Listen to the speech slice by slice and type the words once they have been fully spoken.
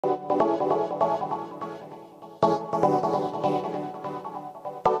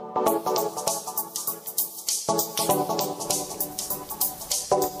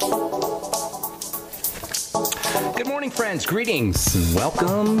friends, greetings, and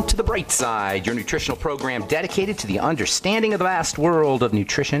welcome to The Bright Side, your nutritional program dedicated to the understanding of the vast world of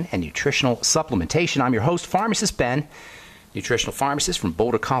nutrition and nutritional supplementation. I'm your host, Pharmacist Ben, nutritional pharmacist from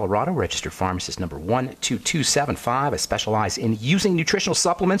Boulder, Colorado, registered pharmacist number 12275. I specialize in using nutritional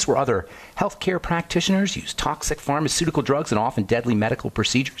supplements where other healthcare practitioners use toxic pharmaceutical drugs and often deadly medical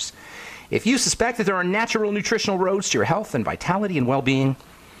procedures. If you suspect that there are natural nutritional roads to your health and vitality and well-being,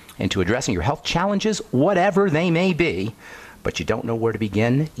 and to addressing your health challenges, whatever they may be, but you don't know where to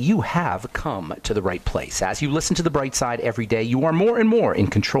begin, you have come to the right place. As you listen to The Bright Side every day, you are more and more in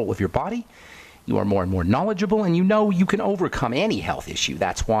control of your body. You are more and more knowledgeable, and you know you can overcome any health issue.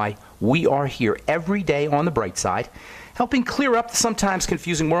 That's why we are here every day on The Bright Side, helping clear up the sometimes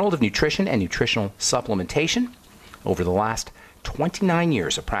confusing world of nutrition and nutritional supplementation. Over the last 29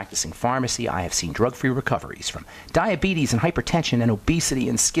 years of practicing pharmacy, I have seen drug-free recoveries from diabetes and hypertension and obesity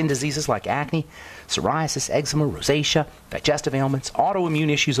and skin diseases like acne, psoriasis, eczema, rosacea, digestive ailments, autoimmune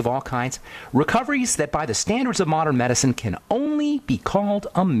issues of all kinds. Recoveries that by the standards of modern medicine can only be called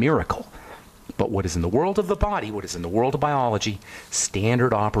a miracle. But what is in the world of the body, what is in the world of biology,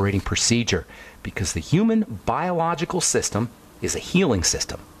 standard operating procedure, because the human biological system is a healing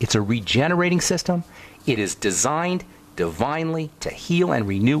system. It's a regenerating system. It is designed divinely to heal and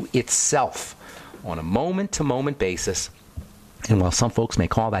renew itself on a moment-to-moment basis. And while some folks may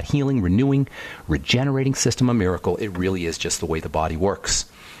call that healing, renewing, regenerating system a miracle, it really is just the way the body works.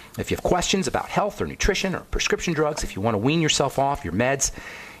 If you have questions about health or nutrition or prescription drugs, if you want to wean yourself off your meds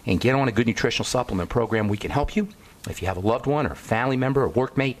and get on a good nutritional supplement program, we can help you. If you have a loved one or family member or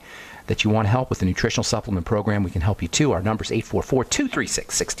workmate that you want to help with the nutritional supplement program, we can help you too. Our number is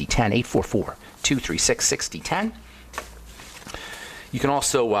 844-236-6010, 844-236-6010. You can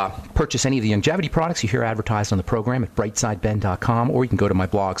also purchase any of the longevity products you hear advertised on the program at brightsideben.com, or you can go to my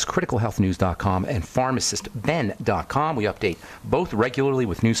blogs, criticalhealthnews.com and pharmacistben.com. We update both regularly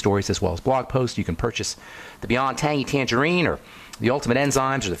with news stories as well as blog posts. You can purchase the Beyond Tangy Tangerine or the Ultimate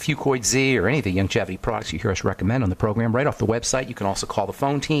Enzymes or the Fucoid Z or any of the longevity products you hear us recommend on the program right off the website. You can also call the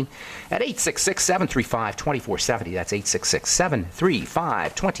phone team at 866-735-2470. That's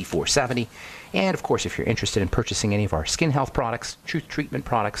 866-735-2470. And, of course, if you're interested in purchasing any of our skin health products, Truth Treatment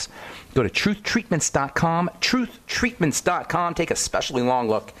products, go to truthtreatments.com. Truthtreatments.com. Take a specially long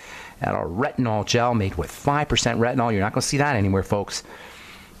look at our retinol gel made with 5% retinol. You're not going to see that anywhere, folks.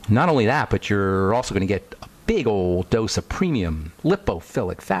 Not only that, but you're also going to get a big old dose of premium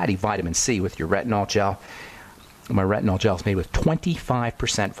lipophilic fatty vitamin C with your retinol gel. My retinol gel is made with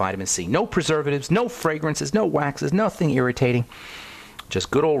 25% vitamin C. No preservatives, no fragrances, no waxes, nothing irritating. Just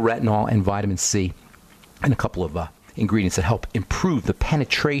good old retinol and vitamin C and a couple of ingredients that help improve the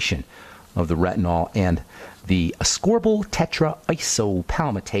penetration of the retinol and the ascorbyl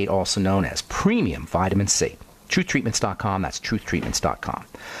tetraisopalmitate, also known as premium vitamin C. Truthtreatments.com. That's truthtreatments.com.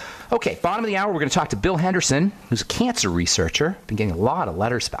 Okay, bottom of the hour, we're going to talk to Bill Henderson, who's a cancer researcher. Been getting a lot of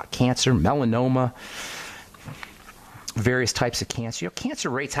letters about cancer, melanoma, various types of cancer. You know, cancer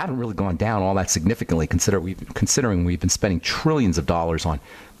rates haven't really gone down all that significantly considering we've been spending trillions of dollars on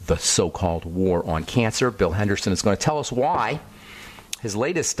the so-called war on cancer. Bill Henderson is going to tell us why. His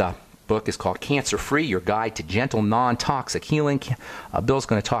latest book is called Cancer Free, Your Guide to Gentle, Non-Toxic Healing. Bill's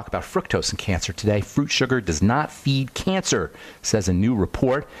going to talk about fructose in cancer today. Fruit sugar does not feed cancer, says a new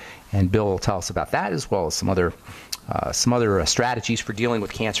report. And Bill will tell us about that as well as some other strategies for dealing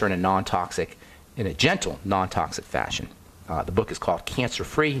with cancer in a gentle, non-toxic fashion. The book is called Cancer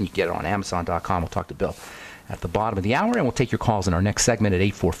Free, and you can get it on Amazon.com. We'll talk to Bill at the bottom of the hour, and we'll take your calls in our next segment at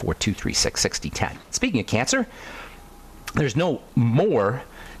 844-236-6010. Speaking of cancer, there's no more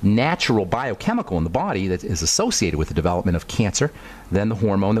natural biochemical in the body that is associated with the development of cancer than the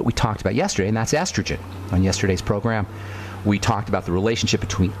hormone that we talked about yesterday, and that's estrogen. On yesterday's program, we talked about the relationship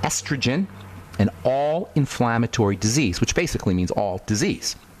between estrogen and all inflammatory disease, which basically means all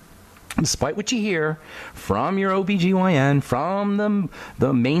disease. Despite what you hear from your OBGYN, from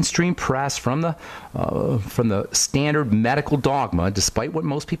the mainstream press, from the standard medical dogma, despite what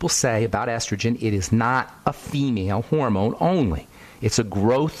most people say about estrogen, it is not a female hormone only. It's a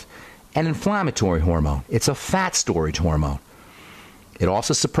growth and inflammatory hormone. It's a fat storage hormone. It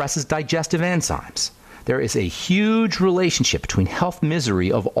also suppresses digestive enzymes. There is a huge relationship between health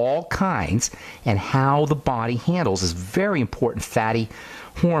misery of all kinds and how the body handles this very important fatty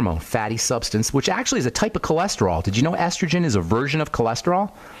hormone, fatty substance, which actually is a type of cholesterol. Did you know estrogen is a version of cholesterol?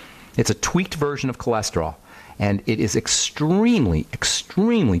 It's a tweaked version of cholesterol, and it is extremely,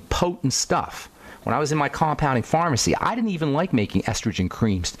 extremely potent stuff. When I was in my compounding pharmacy, I didn't even like making estrogen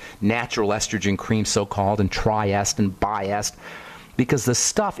creams, natural estrogen creams so-called, and Triest and Biest, because the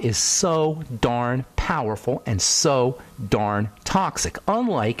stuff is so darn powerful and so darn toxic.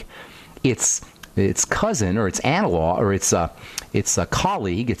 Unlike its cousin or its analog or its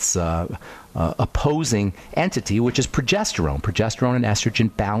colleague, its opposing entity, which is progesterone. Progesterone and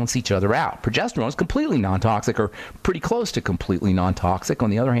estrogen balance each other out. Progesterone is completely non-toxic or pretty close to completely non-toxic. On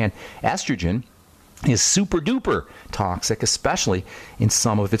the other hand, estrogen is super duper toxic, especially in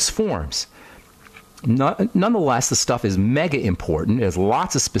some of its forms. Nonetheless, the stuff is mega important. It has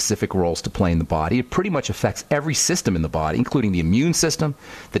lots of specific roles to play in the body. It pretty much affects every system in the body, including the immune system,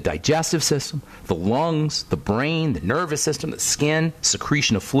 the digestive system, the lungs, the brain, the nervous system, the skin,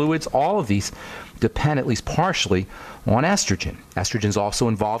 secretion of fluids. All of these depend at least partially on estrogen. Estrogen is also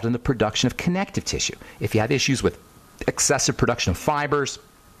involved in the production of connective tissue. If you have issues with excessive production of fibers,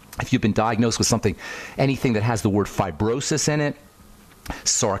 if you've been diagnosed with anything that has the word fibrosis in it,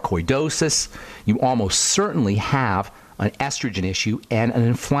 sarcoidosis, you almost certainly have an estrogen issue and an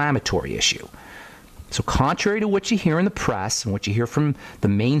inflammatory issue. So contrary to what you hear in the press and what you hear from the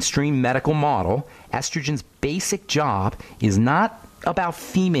mainstream medical model, estrogen's basic job is not about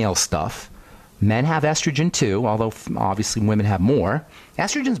female stuff. Men have estrogen too, although obviously women have more.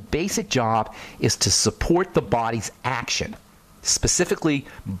 Estrogen's basic job is to support the body's action, specifically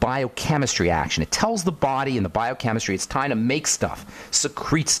biochemistry action. It tells the body and the biochemistry it's time to make stuff,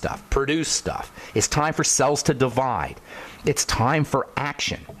 secrete stuff, produce stuff. It's time for cells to divide. It's time for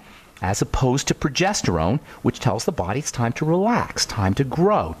action, as opposed to progesterone, which tells the body it's time to relax, time to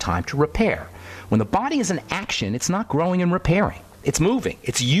grow, time to repair. When the body is in action, it's not growing and repairing. It's moving.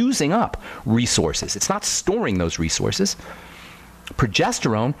 It's using up resources. It's not storing those resources.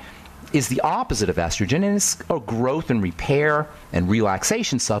 Progesterone is the opposite of estrogen, and it's a growth and repair and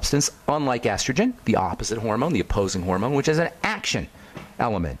relaxation substance, unlike estrogen, the opposite hormone, the opposing hormone, which is an action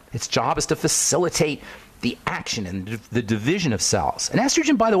element. Its job is to facilitate the action and the division of cells. And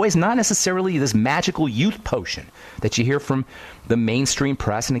estrogen, by the way, is not necessarily this magical youth potion that you hear from the mainstream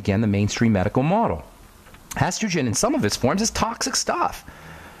press and, again, the mainstream medical model. Estrogen, in some of its forms, is toxic stuff.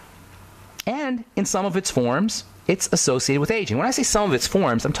 And in some of its forms, it's associated with aging. When I say some of its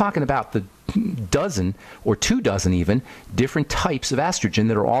forms, I'm talking about the dozen or 24 even different types of estrogen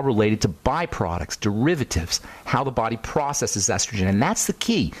that are all related to byproducts, derivatives, how the body processes estrogen. And that's the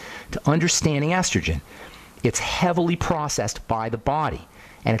key to understanding estrogen. It's heavily processed by the body,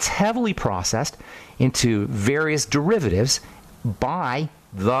 and it's heavily processed into various derivatives by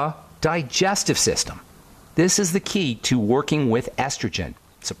the digestive system. This is the key to working with estrogen.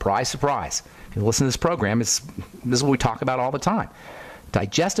 Surprise, surprise. If you listen to this program, this is what we talk about all the time.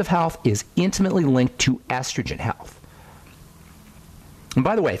 Digestive health is intimately linked to estrogen health. And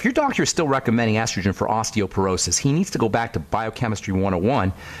by the way, if your doctor is still recommending estrogen for osteoporosis, he needs to go back to Biochemistry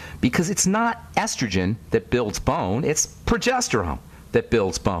 101, because it's not estrogen that builds bone, it's progesterone that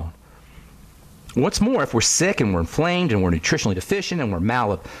builds bone. What's more, if we're sick and we're inflamed and we're nutritionally deficient and we're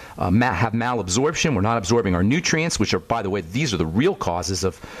have malabsorption, we're not absorbing our nutrients, which are, by the way, these are the real causes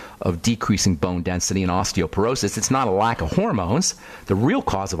of decreasing bone density and osteoporosis. It's not a lack of hormones. The real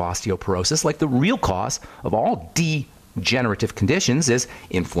cause of osteoporosis, like the real cause of all degenerative conditions, is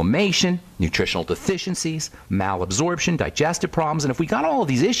inflammation, nutritional deficiencies, malabsorption, digestive problems. And if we got all of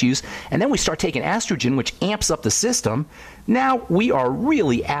these issues and then we start taking estrogen, which amps up the system, now we are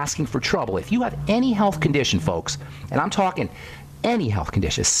really asking for trouble. If you have any health condition, folks, and I'm talking any health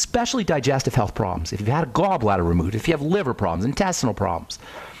condition, especially digestive health problems, if you've had a gallbladder removed, if you have liver problems, intestinal problems,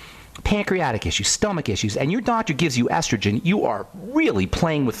 pancreatic issues, stomach issues, and your doctor gives you estrogen, you are really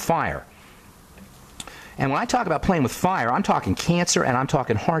playing with fire. And when I talk about playing with fire, I'm talking cancer and I'm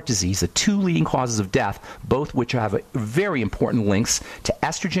talking heart disease, the two leading causes of death, both which have very important links to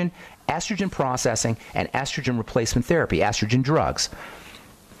estrogen, estrogen processing, and estrogen replacement therapy, estrogen drugs.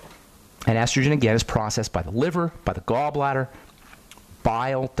 And estrogen, again, is processed by the liver, by the gallbladder,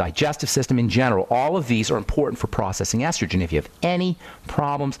 bile, digestive system in general. All of these are important for processing estrogen. If you have any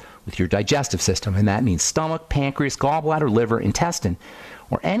problems with your digestive system, and that means stomach, pancreas, gallbladder, liver, intestine,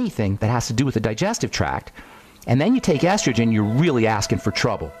 or anything that has to do with the digestive tract, and then you take estrogen, you're really asking for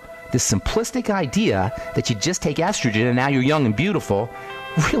trouble. This simplistic idea that you just take estrogen and now you're young and beautiful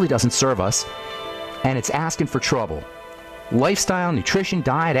really doesn't serve us, and it's asking for trouble. Lifestyle, nutrition,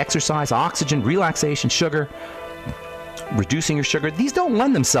 diet, exercise, oxygen, relaxation, sugar, reducing your sugar, these don't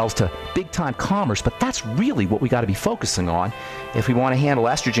lend themselves to big-time commerce, but that's really what we got to be focusing on if we want to handle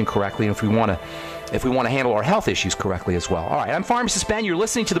estrogen correctly and if we want to handle our health issues correctly as well. All right, I'm Pharmacist Ben. You're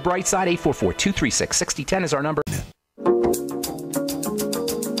listening to The Bright Side. 844-236-6010 is our number.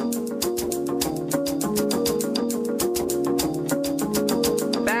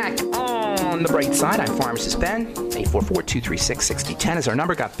 Back on The Bright Side, I'm Pharmacist Ben. 844-236-6010 is our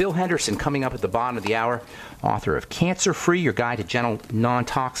number. Got Bill Henderson coming up at the bottom of the hour, author of Cancer Free, Your Guide to Gentle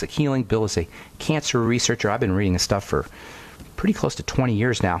Non-Toxic Healing. Bill is a cancer researcher. I've been reading his stuff for pretty close to 20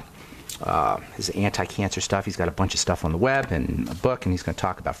 years now. His anti-cancer stuff. He's got a bunch of stuff on the web and a book, and he's going to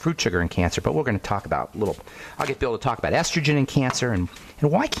talk about fruit sugar and cancer. But we're going to talk about I'll get Bill to talk about estrogen and cancer and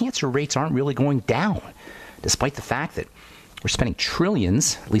why cancer rates aren't really going down, despite the fact that we're spending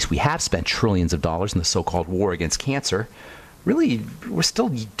trillions, at least we have spent trillions of dollars in the so-called war against cancer. Really, we're still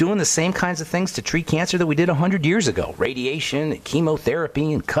doing the same kinds of things to treat cancer that we did 100 years ago. Radiation, and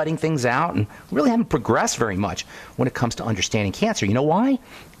chemotherapy, and cutting things out. And we really haven't progressed very much when it comes to understanding cancer. You know why?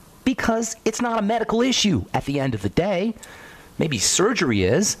 Because it's not a medical issue at the end of the day. Maybe surgery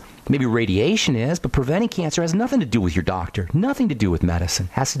is, maybe radiation is, but preventing cancer has nothing to do with your doctor, nothing to do with medicine.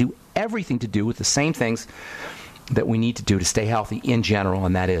 It has to do everything to do with the same things that we need to do to stay healthy in general,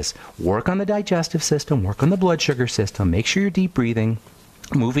 and that is work on the digestive system, work on the blood sugar system, make sure you're deep breathing,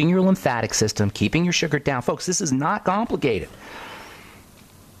 moving your lymphatic system, keeping your sugar down. Folks, this is not complicated.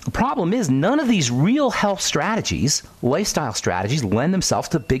 The problem is none of these real health strategies, lifestyle strategies, lend themselves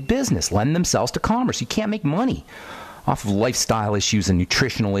to big business, lend themselves to commerce. You can't make money off of lifestyle issues and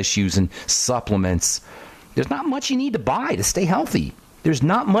nutritional issues and supplements. There's not much you need to buy to stay healthy. There's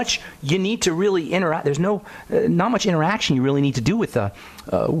not much you need to really interact. There's not much interaction you really need to do with the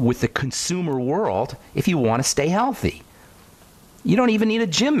consumer world if you want to stay healthy. You don't even need a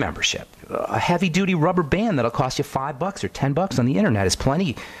gym membership. A heavy-duty rubber band that'll cost you $5 or $10 on the internet is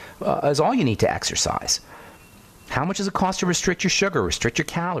plenty. Is all you need to exercise. How much does it cost to restrict your sugar, restrict your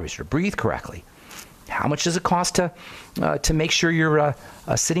calories, or breathe correctly? How much does it cost to make sure you're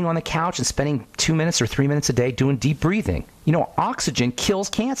sitting on the couch and spending 2 minutes or 3 minutes a day doing deep breathing? You know, oxygen kills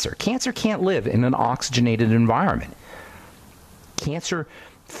cancer. Cancer can't live in an oxygenated environment. Cancer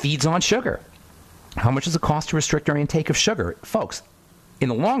feeds on sugar. How much does it cost to restrict our intake of sugar? Folks, in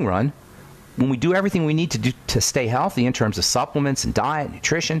the long run, when we do everything we need to do to stay healthy in terms of supplements and diet,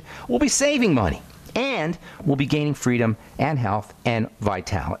 nutrition, we'll be saving money. And we'll be gaining freedom and health and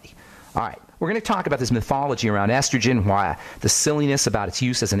vitality. All right. We're going to talk about this mythology around estrogen, why the silliness about its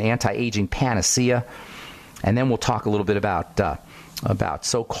use as an anti-aging panacea, and then we'll talk a little bit about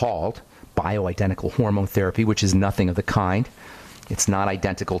so-called bioidentical hormone therapy, which is nothing of the kind. It's not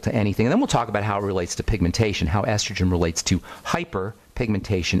identical to anything. And then we'll talk about how it relates to pigmentation, how estrogen relates to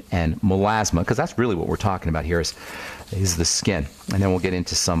hyperpigmentation and melasma, because that's really what we're talking about here is the skin. And then we'll get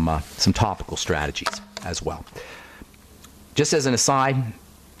into some topical strategies as well. Just as an aside,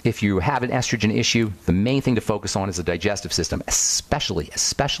 if you have an estrogen issue, the main thing to focus on is the digestive system, especially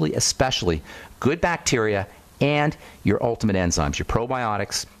good bacteria and your ultimate enzymes, your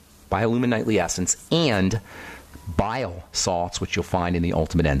probiotics, biolumin nightly essence, and bile salts, which you'll find in the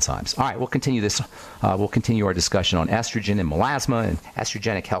ultimate enzymes. All right, we'll continue this. We'll continue our discussion on estrogen and melasma and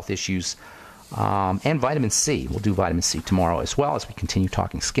estrogenic health issues and vitamin C. We'll do vitamin C tomorrow as well as we continue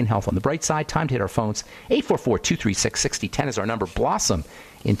talking skin health on the bright side. Time to hit our phones. 844-236-6010 is our number. Blossom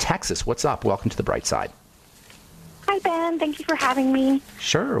in Texas. What's up? Welcome to the bright side. Hi, Ben. Thank you for having me.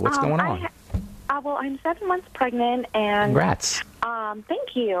 Sure. What's going on? Well, I'm 7 months pregnant, and congrats.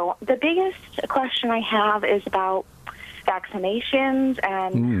 Thank you. The biggest question I have is about vaccinations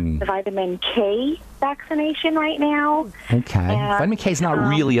and the vitamin K vaccination right now. Okay. And, vitamin K is not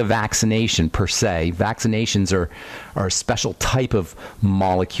really a vaccination per se. Vaccinations are a special type of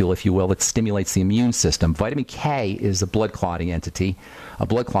molecule, if you will, that stimulates the immune system. Vitamin K is a blood clotting entity, a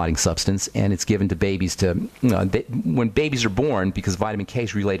blood clotting substance, and it's given to babies when babies are born, because vitamin K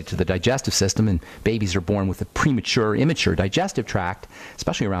is related to the digestive system, and babies are born with a premature, immature digestive tract,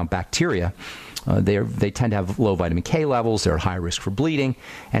 especially around bacteria. They tend to have low vitamin K levels. They're at high risk for bleeding,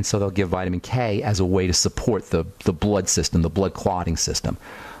 and so they'll give vitamin K as a way to support the blood system, the blood clotting system.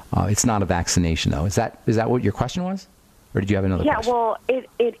 It's not a vaccination, though. Is that what your question was, or did you have another question? Yeah, well,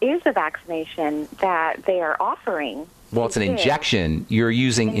 it is a vaccination that they are offering. Well, it's an injection. You're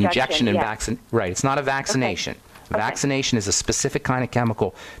using injection and yeah. vaccine. Right. It's not a vaccination. Okay. Vaccination is a specific kind of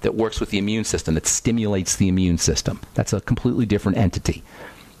chemical that works with the immune system, that stimulates the immune system. That's a completely different entity.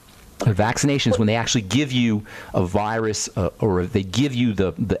 A vaccination is when they actually give you a virus, or they give you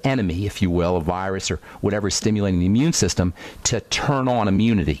the enemy, if you will, a virus or whatever is stimulating the immune system to turn on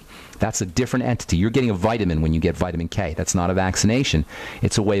immunity. That's a different entity. You're getting a vitamin when you get vitamin K. That's not a vaccination.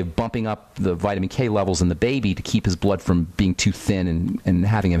 It's a way of bumping up the vitamin K levels in the baby to keep his blood from being too thin and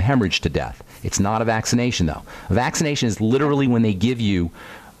having him hemorrhage to death. It's not a vaccination, though. A vaccination is literally when they give you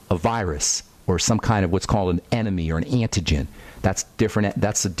a virus or some kind of what's called an enemy or an antigen That's different.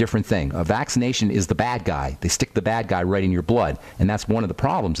 That's a different thing. A vaccination is the bad guy. They stick the bad guy right in your blood, and that's one of the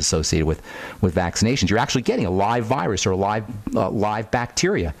problems associated with vaccinations. You're actually getting a live virus or a live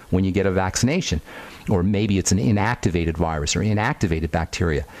bacteria when you get a vaccination, or maybe it's an inactivated virus or inactivated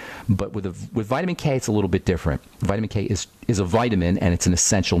bacteria. But with vitamin K, it's a little bit different. Vitamin K is a vitamin, and it's an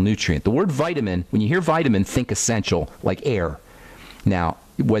essential nutrient. The word vitamin, when you hear vitamin, think essential, like air. Now,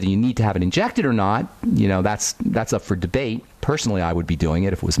 whether you need to have it injected or not, that's up for debate. Personally, I would be doing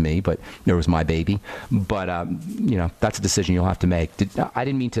it if it was me, but it was my baby. But, that's a decision you'll have to make. I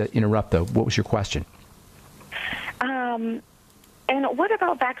didn't mean to interrupt, though. What was your question? And what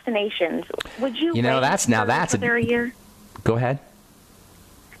about vaccinations? Would you wait that's a year? Go ahead.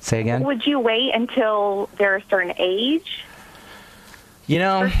 Say again. Would you wait until they're a certain age?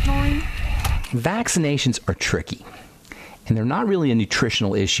 Personally? Vaccinations are tricky. And they're not really a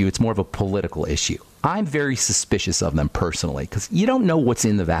nutritional issue. It's more of a political issue. I'm very suspicious of them personally because you don't know what's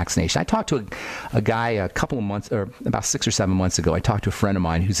in the vaccination. I talked to a guy a couple of months, or about 6 or 7 months ago. I talked to a friend of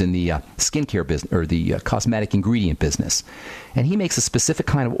mine who's in the skincare business, or the cosmetic ingredient business. And he makes a specific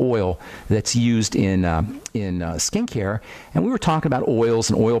kind of oil that's used in skincare. And we were talking about oils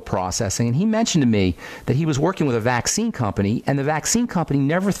and oil processing. And he mentioned to me that he was working with a vaccine company, and the vaccine company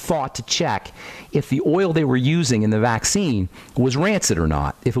never thought to check if the oil they were using in the vaccine was rancid or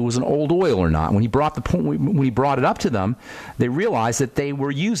not, if it was an old oil or not. When he brought it up to them, they realized that they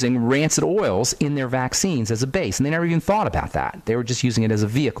were using rancid oils in their vaccines as a base, and they never even thought about that. They were just using it as a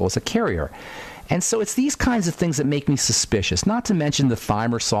vehicle, as a carrier. And so it's these kinds of things that make me suspicious, not to mention the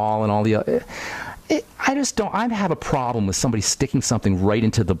thimerosal and all the other. I have a problem with somebody sticking something right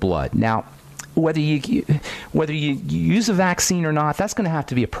into the blood. Now, whether you use a vaccine or not, that's going to have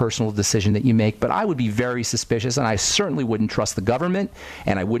to be a personal decision that you make. But I would be very suspicious, and I certainly wouldn't trust the government,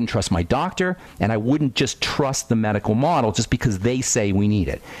 and I wouldn't trust my doctor, and I wouldn't just trust the medical model just because they say we need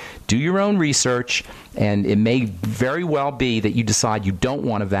it. Do your own research, and it may very well be that you decide you don't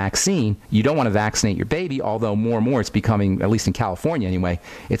want a vaccine. You don't want to vaccinate your baby, although more and more it's becoming, at least in California anyway,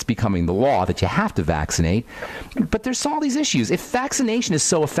 it's becoming the law that you have to vaccinate. But there's all these issues. If vaccination is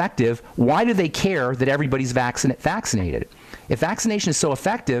so effective, why do they care that everybody's vaccinated? If vaccination is so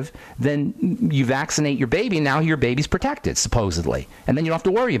effective, then you vaccinate your baby, and now your baby's protected, supposedly. And then you don't have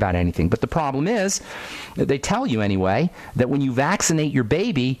to worry about anything. But the problem is, they tell you anyway, that when you vaccinate your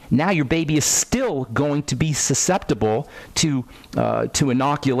baby, now your baby is still going to be susceptible to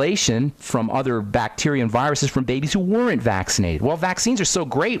inoculation from other bacteria and viruses from babies who weren't vaccinated. Well, vaccines are so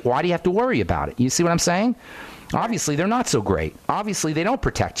great, why do you have to worry about it? You see what I'm saying? Obviously, they're not so great. Obviously, they don't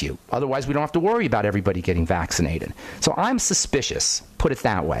protect you. Otherwise, we don't have to worry about everybody getting vaccinated. So I'm suspicious, put it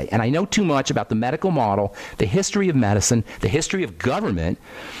that way. And I know too much about the medical model, the history of medicine, the history of government,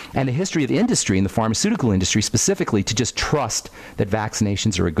 and the history of the industry, and the pharmaceutical industry specifically, to just trust that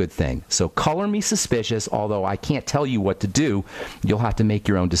vaccinations are a good thing. So color me suspicious, although I can't tell you what to do. You'll have to make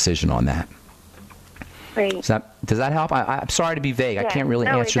your own decision on that. Great. Does that help? I'm sorry to be vague. I can't really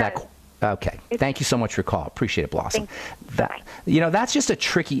answer that question. Okay. Thank you so much for your call. Appreciate it, Blossom. That's just a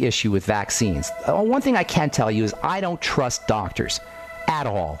tricky issue with vaccines. One thing I can tell you is I don't trust doctors at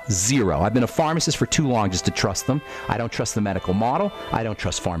all. Zero. I've been a pharmacist for too long just to trust them. I don't trust the medical model. I don't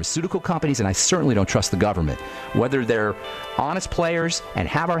trust pharmaceutical companies, and I certainly don't trust the government. Whether they're honest players and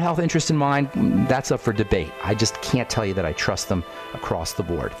have our health interest in mind, that's up for debate. I just can't tell you that I trust them across the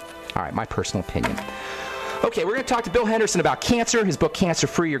board. All right, my personal opinion. Okay, we're going to talk to Bill Henderson about cancer, his book, Cancer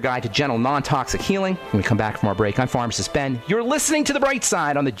Free, Your Guide to Gentle, Non-Toxic Healing. When we come back from our break, I'm Pharmacist Ben. You're listening to The Bright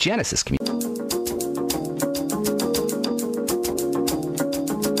Side on the Genesis Community.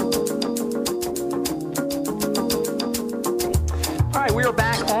 All right, we are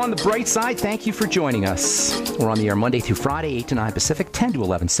back on The Bright Side. Thank you for joining us. We're on the air Monday through Friday, 8 to 9 Pacific, 10 to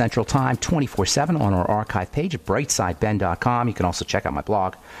 11 Central Time, 24/7 on our archive page at brightsideben.com. You can also check out my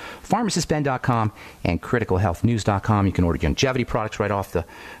blog, pharmacistben.com, and criticalhealthnews.com. You can order longevity products right off the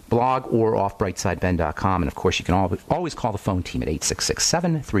blog or off brightsideben.com. And, of course, you can always call the phone team at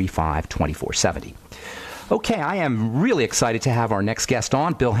 866-735-2470. Okay, I am really excited to have our next guest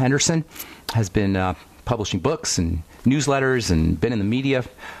on. Bill Henderson has been publishing books and newsletters and been in the media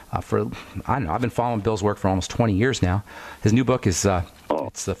for, I don't know, I've been following Bill's work for almost 20 years now. His new book is,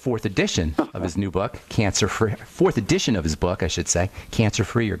 it's the fourth edition of his new book, Cancer Free, fourth edition of his book, I should say, Cancer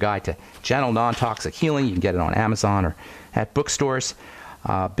Free, Your Guide to Gentle, Non-Toxic Healing. You can get it on Amazon or at bookstores.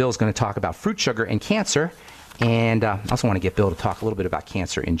 Bill's going to talk about fruit sugar and cancer, and I also want to get Bill to talk a little bit about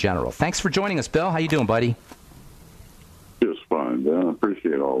cancer in general. Thanks for joining us, Bill. How you doing, buddy? Just fine, Dan. I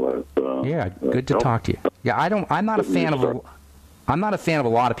appreciate all that. Yeah, good to talk to you. Yeah, I'm not a fan of I'm not a fan of a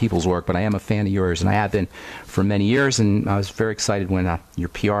lot of people's work, but I am a fan of yours, and I have been for many years. And I was very excited when your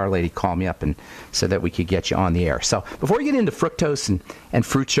PR lady called me up and said that we could get you on the air. So before we get into fructose and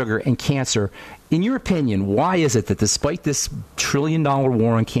fruit sugar and cancer, in your opinion, why is it that despite this trillion-dollar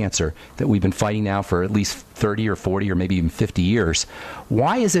war on cancer that we've been fighting now for at least 30 or 40 or maybe even 50 years,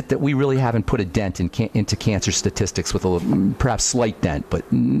 why is it that we really haven't put a dent into cancer statistics with a perhaps slight dent, but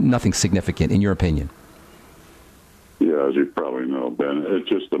nothing significant, in your opinion? Yeah, as you probably know, Ben, it's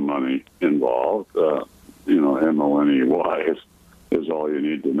just the money involved. MONEY is all you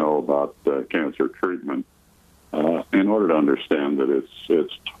need to know about cancer treatment in order to understand that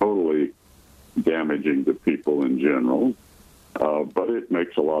it's totally damaging to people in general, but it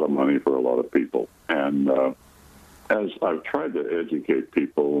makes a lot of money for a lot of people. And as I've tried to educate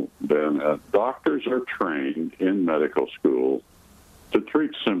people, Ben, doctors are trained in medical school to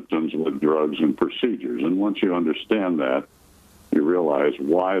treat symptoms with drugs and procedures. And once you understand that, you realize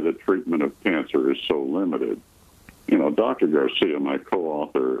why the treatment of cancer is so limited. Dr. Garcia, my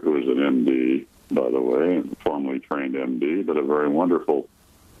co-author, who is an MD, by the way, formerly trained MD, but a very wonderful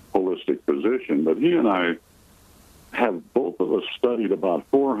holistic physician, but he and I have both of us studied about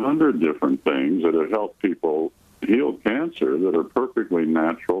 400 different things that have helped people heal cancer that are perfectly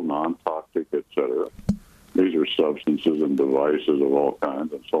natural, non-toxic, etc. These are substances and devices of all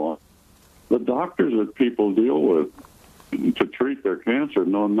kinds and so on. The doctors that people deal with to treat their cancer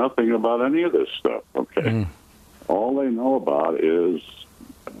know nothing about any of this stuff, okay? All they know about is,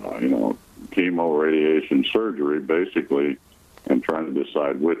 chemo, radiation, surgery, basically, and trying to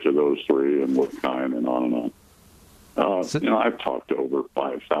decide which of those three and what kind and on and on. I've talked to over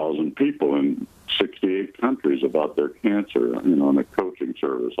 5,000 people in 68 countries about their cancer, in a coaching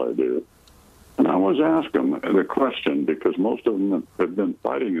service I do. And I always ask them the question, because most of them have been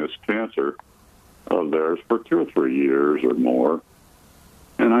fighting this cancer of theirs for 2 or 3 years or more.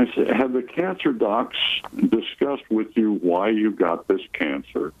 And I say, have the cancer docs discussed with you why you got this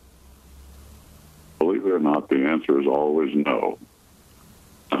cancer? Believe it or not, the answer is always no.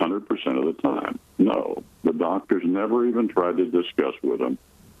 100% of the time, no. The doctors never even tried to discuss with them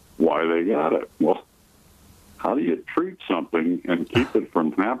why they got it. Well, how do you treat something and keep it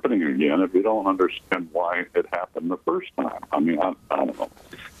from happening again if you don't understand why it happened the first time? I don't know.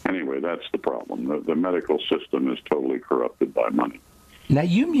 Anyway, that's the problem. The medical system is totally corrupted by money. Now,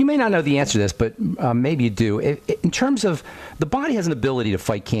 you may not know the answer to this, but maybe you do. In terms of the body has an ability to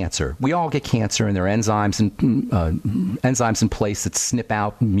fight cancer. We all get cancer, and there are enzymes in place that snip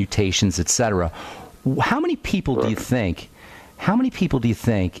out mutations, etc. How many people do you think?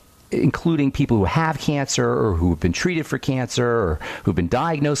 Including people who have cancer or who have been treated for cancer or who've been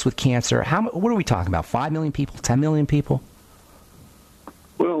diagnosed with cancer, what are we talking about? 5 million people? 10 million people?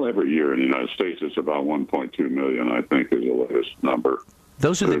 Well, every year in the United States, it's about 1.2 million, I think, is the latest number.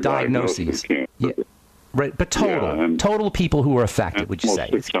 Those are the diagnoses. Yeah. Right, but total people who are affected, would you say?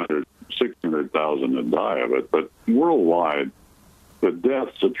 600,000 that die of it. But worldwide, the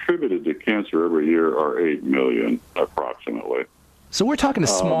deaths attributed to cancer every year are 8 million, approximately. So we're talking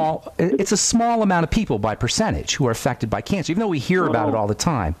it's a small amount of people by percentage who are affected by cancer, even though we hear about it all the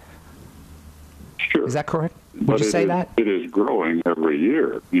time. Sure. Is that correct? Would you say that? It is growing every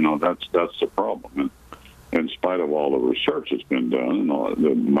year. That's the problem. And in spite of all the research that's been done and all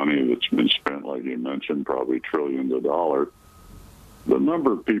the money that's been spent, like you mentioned, probably trillions of dollars, the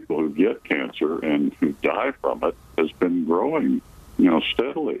number of people who get cancer and who die from it has been growing,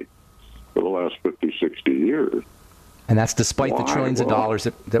 steadily for the last 50, 60 years. And that's despite the trillions of dollars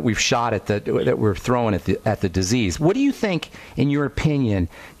that we've shot at that we're throwing at the disease. What do you think, in your opinion?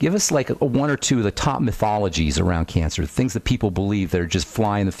 Give us like one or two of the top mythologies around cancer, things that people believe that are just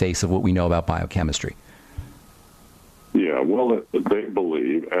fly in the face of what we know about biochemistry. Yeah, well, they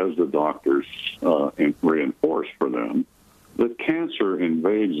believe, as the doctors reinforce for them, that cancer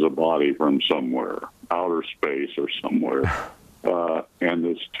invades the body from somewhere, outer space or somewhere, and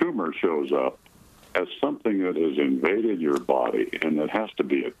this tumor shows up as something that has invaded your body and that has to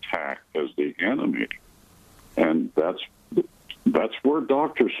be attacked as the enemy. And that's where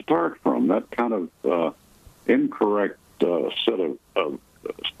doctors start from, that kind of incorrect set of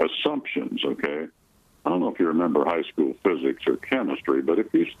assumptions, okay? I don't know if you remember high school physics or chemistry, but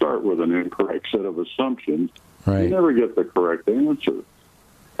if you start with an incorrect set of assumptions, you never get the correct answer.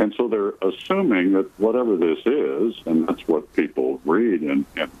 And so they're assuming that whatever this is, and that's what people read in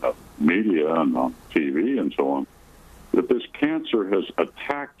the media and on TV and so on, that this cancer has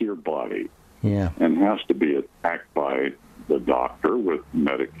attacked your body and has to be attacked by the doctor with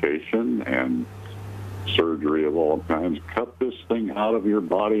medication and surgery of all kinds. Cut this thing out of your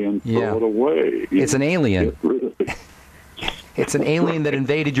body and throw it away. It's an alien. Get rid of it. It's an alien that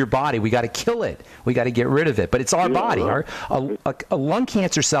invaded your body. We got to kill it. We got to get rid of it. But it's our body. Right. A lung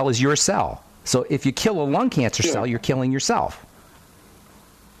cancer cell is your cell. So if you kill a lung cancer cell, you're killing yourself.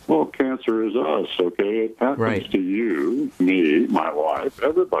 Well, cancer is us, okay? It happens to you, me, my wife,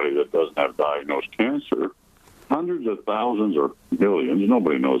 everybody that doesn't have diagnosed cancer. Hundreds of thousands or millions,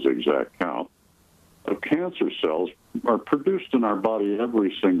 nobody knows the exact count, of cancer cells are produced in our body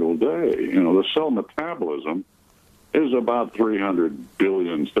every single day. You know, the cell metabolism is about 300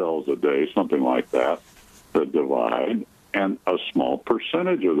 billion cells a day, something like that divide. And a small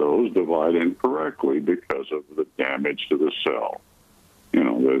percentage of those divide incorrectly because of the damage to the cell. You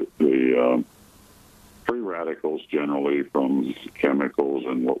know, the free radicals generally from chemicals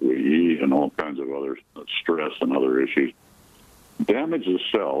and what we eat and all kinds of other stress and other issues damage the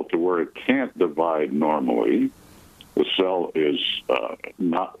cell to where it can't divide normally. The cell is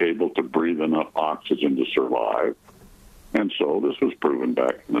not able to breathe enough oxygen to survive. And so this was proven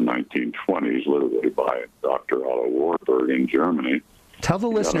back in the 1920s, literally by Dr. Otto Warburg in Germany. Tell the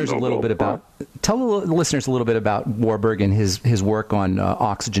listeners a little bit about Warburg and his work on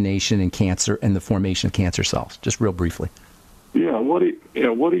oxygenation and cancer and the formation of cancer cells, just real briefly. Yeah, what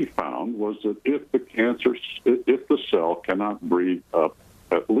he found was that if the cell cannot breathe up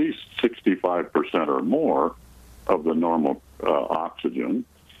at least 65% or more of the normal oxygen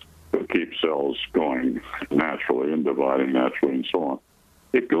to keep cells going naturally and dividing naturally and so on,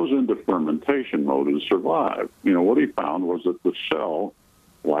 it goes into fermentation mode to survive. You know, what he found was that the cell,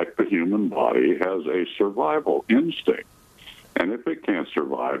 like the human body, has a survival instinct. And if it can't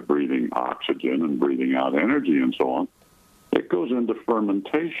survive breathing oxygen and breathing out energy and so on, it goes into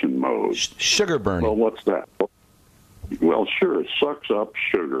fermentation mode. Sugar burning. Well, what's that? Well, sure, it sucks up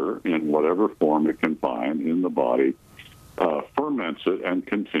sugar in whatever form it can find in the body, ferments it, and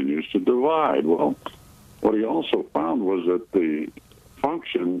continues to divide. Well, what he also found was that the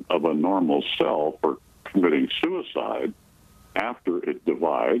function of a normal cell for committing suicide, after it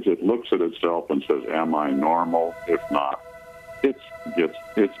divides, it looks at itself and says, am I normal? If not, it's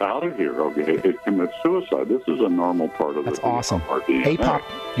out of here. Okay, it commits suicide. This is a normal part of our DNA. APOP.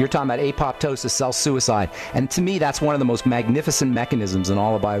 You're talking about apoptosis, cell suicide, and to me, that's one of the most magnificent mechanisms in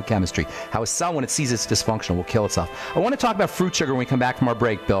all of biochemistry. How a cell, when it sees it's dysfunctional, will kill itself. I want to talk about fruit sugar when we come back from our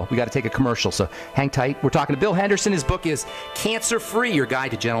break, Bill. We got to take a commercial, so hang tight. We're talking to Bill Henderson. His book is Cancer Free: Your Guide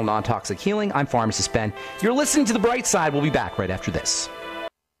to Gentle Non-Toxic Healing. I'm Pharmacist Ben. You're listening to The Bright Side. We'll be back right after this.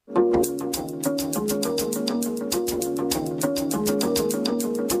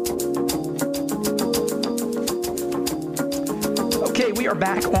 Okay, we are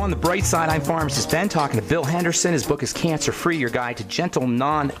back on The Bright Side. I'm Pharmacist Ben, talking to Bill Henderson. His book is Cancer Free: Your Guide to Gentle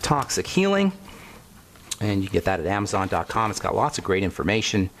Non-Toxic Healing. And you get that at Amazon.com. It's got lots of great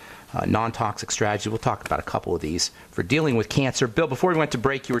information, non-toxic strategy. We'll talk about a couple of these for dealing with cancer. Bill, before we went to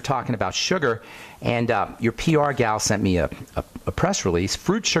break, you were talking about sugar, and your PR gal sent me a press release.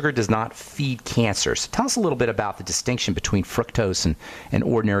 Fruit sugar does not feed cancer. So tell us a little bit about the distinction between fructose and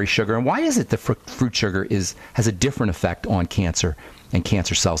ordinary sugar, and why is it that fruit sugar has a different effect on cancer and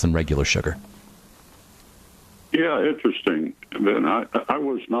cancer cells than regular sugar? Yeah, interesting. Ben, I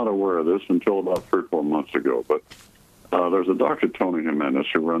was not aware of this until about 3 or 4 months ago, but there's a Dr. Tony Jimenez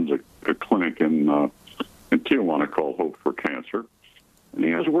who runs a clinic in Tijuana called Hope for Cancer. And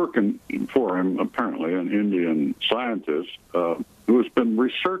he has working for him, apparently, an Indian scientist who has been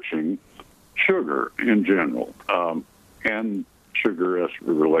researching sugar in general, and sugar as it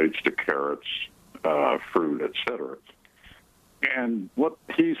relates to carrots, fruit, etc. And what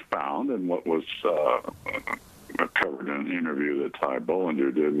he's found, and what was covered in an interview that Ty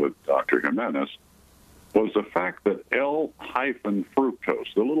Bollinger did with Dr. Jimenez, was the fact that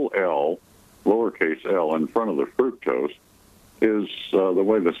L-fructose, the little L, lowercase l in front of the fructose, is the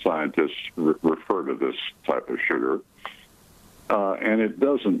way the scientists refer to this type of sugar. And it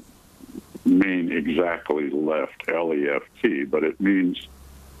doesn't mean exactly left, L-E-F-T, but it means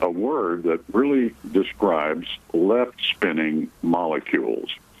a word that really describes left-spinning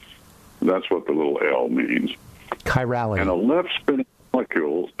molecules. That's what the little L means. Chirality. And a left-spinning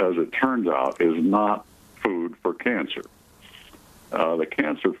molecule, as it turns out, is not food for cancer. The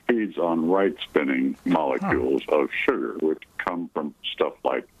cancer feeds on right-spinning molecules of sugar, which come from stuff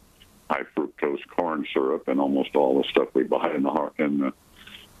like high fructose corn syrup and almost all the stuff we buy in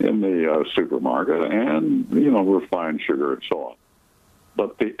the supermarket, and refined sugar and so on.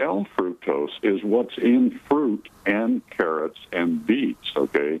 But the L-fructose is what's in fruit and carrots and beets.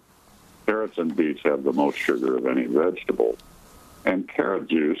 Okay, carrots and beets have the most sugar of any vegetable. And carrot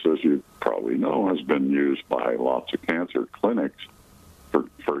juice, as you probably know, has been used by lots of cancer clinics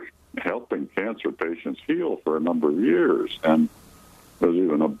for helping cancer patients heal for a number of years. And there's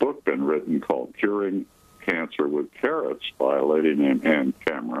even a book been written called Curing Cancer with Carrots by a lady named Ann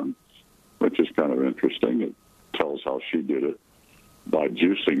Cameron, which is kind of interesting. It tells how she did it by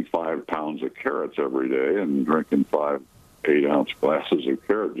juicing 5 pounds of carrots every day and drinking 5 8-ounce glasses of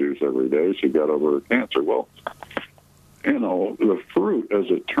carrot juice every day. She got over her cancer. Well, you know, the fruit, as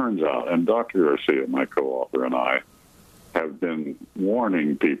it turns out, and Dr. Garcia, my co-author, and I have been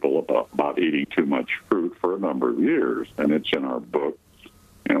warning people about eating too much fruit for a number of years, and it's in our book.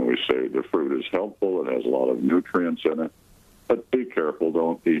 You know, we say the fruit is helpful. It has a lot of nutrients in it. But be careful,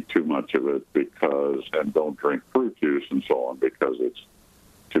 don't eat too much of it and don't drink fruit juice and so on because it's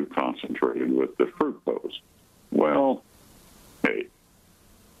too concentrated with the fructose. Well, hey,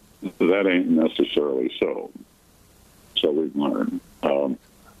 that ain't necessarily so. So we've learned.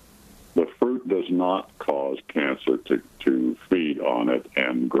 The fruit does not cause cancer to feed on it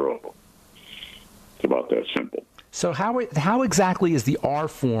and grow. It's about that simple. So how exactly is the R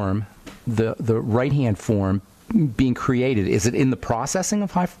form, the right-hand form, being created? Is it in the processing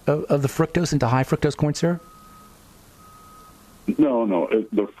of the fructose into high fructose corn syrup? No.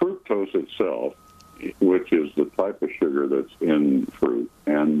 The fructose itself, which is the type of sugar that's in fruit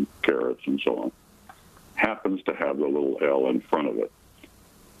and carrots and so on, happens to have the little L in front of it.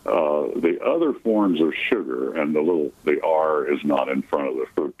 The other forms of sugar, and the R is not in front of the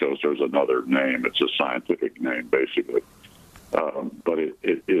fructose. There's another name. It's a scientific name, basically. But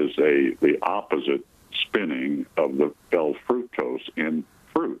it is the opposite spinning of the L-fructose in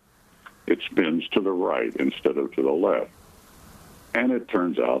fruit. It spins to the right instead of to the left. And it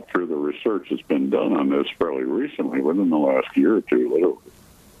turns out, through the research that's been done on this fairly recently, within the last year or two,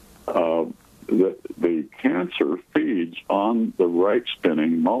 literally, that the cancer feeds on the right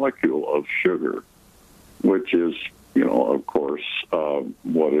spinning molecule of sugar, which is, you know, of course,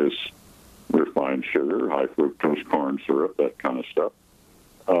 what is refined sugar, high fructose corn syrup, that kind of stuff.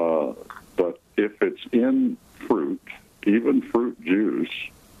 But if it's in fruit, even fruit juice,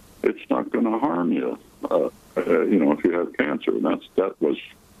 it's not going to harm you, you know, if you have cancer. And that was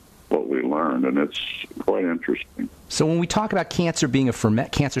what we learned, and it's quite interesting. So when we talk about cancer being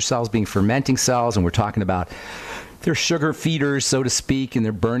cancer cells being fermenting cells, and we're talking about they're sugar feeders, so to speak, and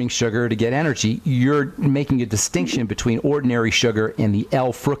they're burning sugar to get energy, you're making a distinction between ordinary sugar and the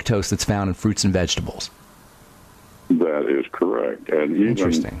L-fructose that's found in fruits and vegetables. That is correct. And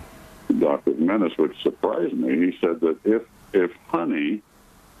even Dr. Menace, which surprised me, he said that if honey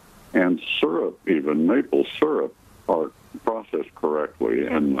and syrup, even maple syrup, are processed correctly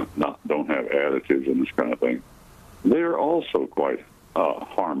and don't have additives and this kind of thing, they're also quite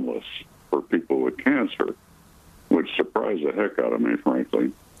harmless for people with cancer, which surprised the heck out of me,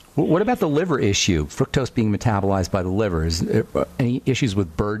 frankly. What about the liver issue? Fructose being metabolized by the liver. Is there any issues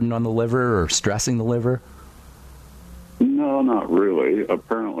with burden on the liver or stressing the liver? No, not really.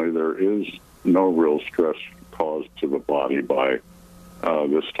 Apparently there is no real stress caused to the body by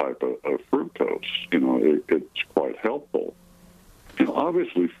this type of fructose. You know, it's quite helpful. You know,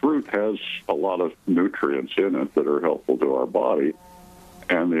 obviously fruit has a lot of nutrients in it that are helpful to our body.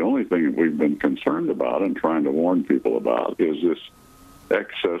 And the only thing that we've been concerned about and trying to warn people about is this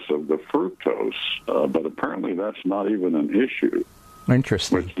excess of the fructose. But apparently that's not even an issue.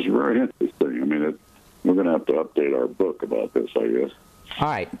 Interesting. Which is very interesting. I mean, we're going to have to update our book about this, I guess. All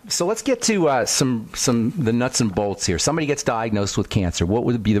right, so let's get to the nuts and bolts here. Somebody gets diagnosed with cancer. What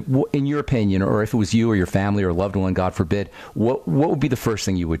would be, in your opinion, or if it was you or your family or a loved one, God forbid, what would be the first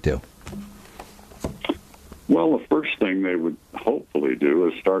thing you would do? Well, the first thing they would hopefully do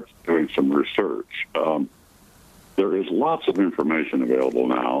is start doing some research. There is lots of information available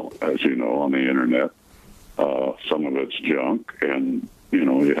now, as you know, on the internet. Some of it's junk, and you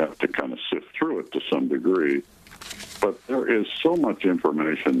know you have to kind of sift through it to some degree. But there is so much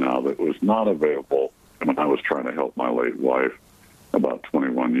information now that was not available when I was trying to help my late wife about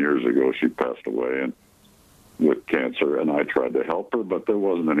 21 years ago. She passed away with cancer, and I tried to help her, but there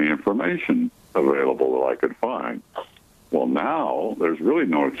wasn't any information available that I could find. Well, now there's really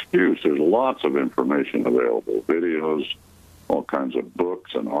no excuse. There's lots of information available, videos, all kinds of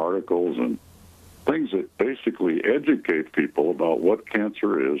books and articles and things that basically educate people about what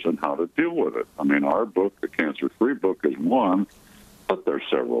cancer is and how to deal with it. I mean, our book, the Cancer-Free book, is one, but there's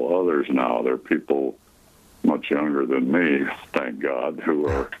several others now. There are people much younger than me, thank God, who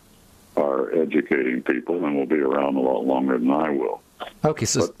are educating people and will be around a lot longer than I will. Okay,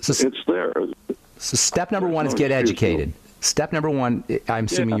 so it's there. So step number one is get educated. Step number one, I'm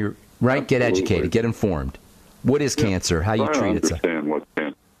assuming you're right. Get educated, get informed. What is cancer? How you treat it? Understand what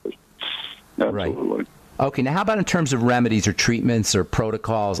cancer is. Absolutely. Right. Okay, now how about in terms of remedies or treatments or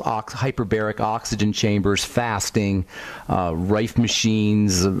protocols, hyperbaric oxygen chambers, fasting, Rife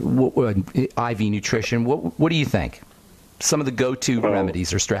machines, IV nutrition? What do you think? Some of the go-to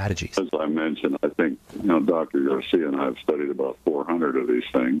remedies or strategies. As I mentioned, I think, Dr. Garcia and I have studied about 400 of these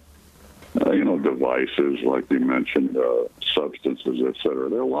things. Devices, like you mentioned, substances, et cetera.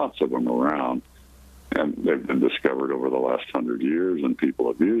 There are lots of them around, and they've been discovered over the last 100 years, and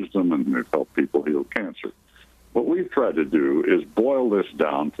people have used them, and they've helped people heal cancer. What we've tried to do is boil this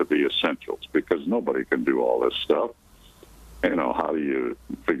down to the essentials, because nobody can do all this stuff. How do you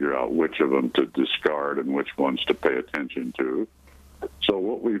figure out which of them to discard and which ones to pay attention to? So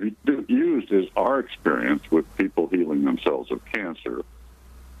what we've used is our experience with people healing themselves of cancer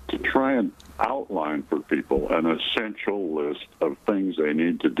to try and outline for people an essential list of things they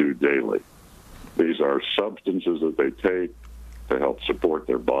need to do daily. These are substances that they take to help support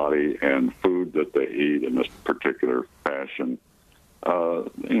their body and food that they eat in this particular fashion.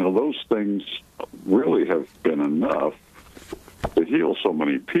 Those things really have been enough to heal so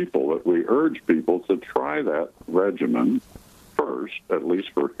many people that we urge people to try that regimen first, at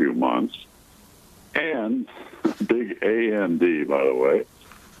least for a few months, and, big A-N-D, by the way,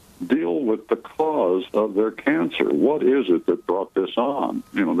 deal with the cause of their cancer. What is it that brought this on?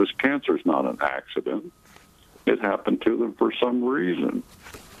 This cancer is not an accident. It happened to them for some reason.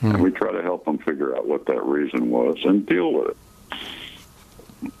 And we try to help them figure out what that reason was and deal with it.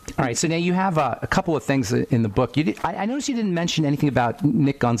 All right, so now you have a couple of things in the book. I noticed you didn't mention anything about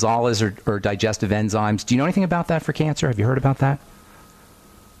Nick Gonzalez or digestive enzymes. Do you know anything about that for cancer? Have you heard about that?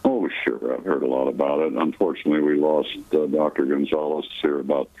 Oh, sure. I've heard a lot about it. Unfortunately, we lost Dr. Gonzalez here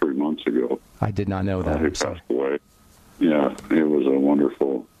about 3 months ago. I did not know that. He passed away. Yeah, he was a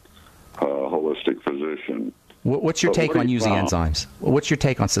wonderful holistic physician. What's your take on using enzymes? What's your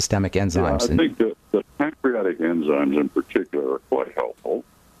take on systemic enzymes? I think that the pancreatic enzymes in particular are quite helpful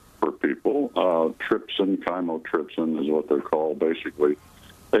for people. Trypsin, chymotrypsin is what they're called, basically.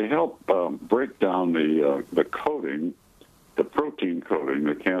 They help break down the coating, the protein coating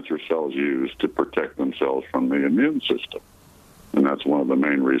that cancer cells use to protect themselves from the immune system. And that's one of the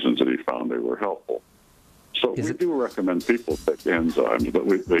main reasons that he found they were helpful. So we do recommend people take enzymes, but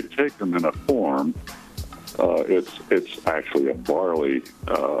they take them in a form. It's actually a barley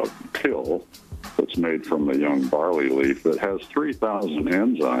pill that's made from the young barley leaf that has 3,000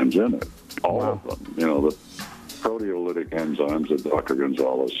 enzymes in it, all of them. The proteolytic enzymes that Dr.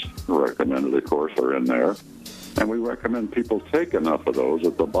 Gonzalez recommended, of course, are in there. And we recommend people take enough of those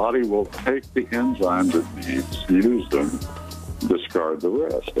that the body will take the enzymes it needs, use them, discard the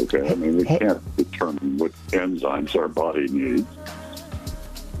rest, okay? I mean, we can't determine what enzymes our body needs.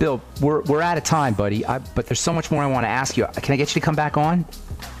 Bill, we're out of time, buddy, but there's so much more I want to ask you. Can I get you to come back on?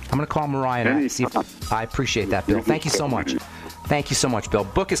 I'm going to call Mariah and see if I appreciate that, Bill. Thank you so much. Thank you so much, Bill.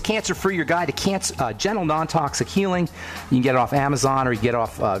 Book is Cancer Free, Your Guide to Gentle Non-Toxic Healing. You can get it off Amazon or you get it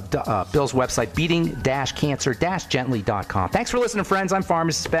off Bill's website, beating-cancer-gently.com. Thanks for listening, friends. I'm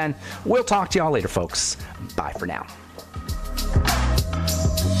Pharmacist Ben. We'll talk to y'all later, folks. Bye for now.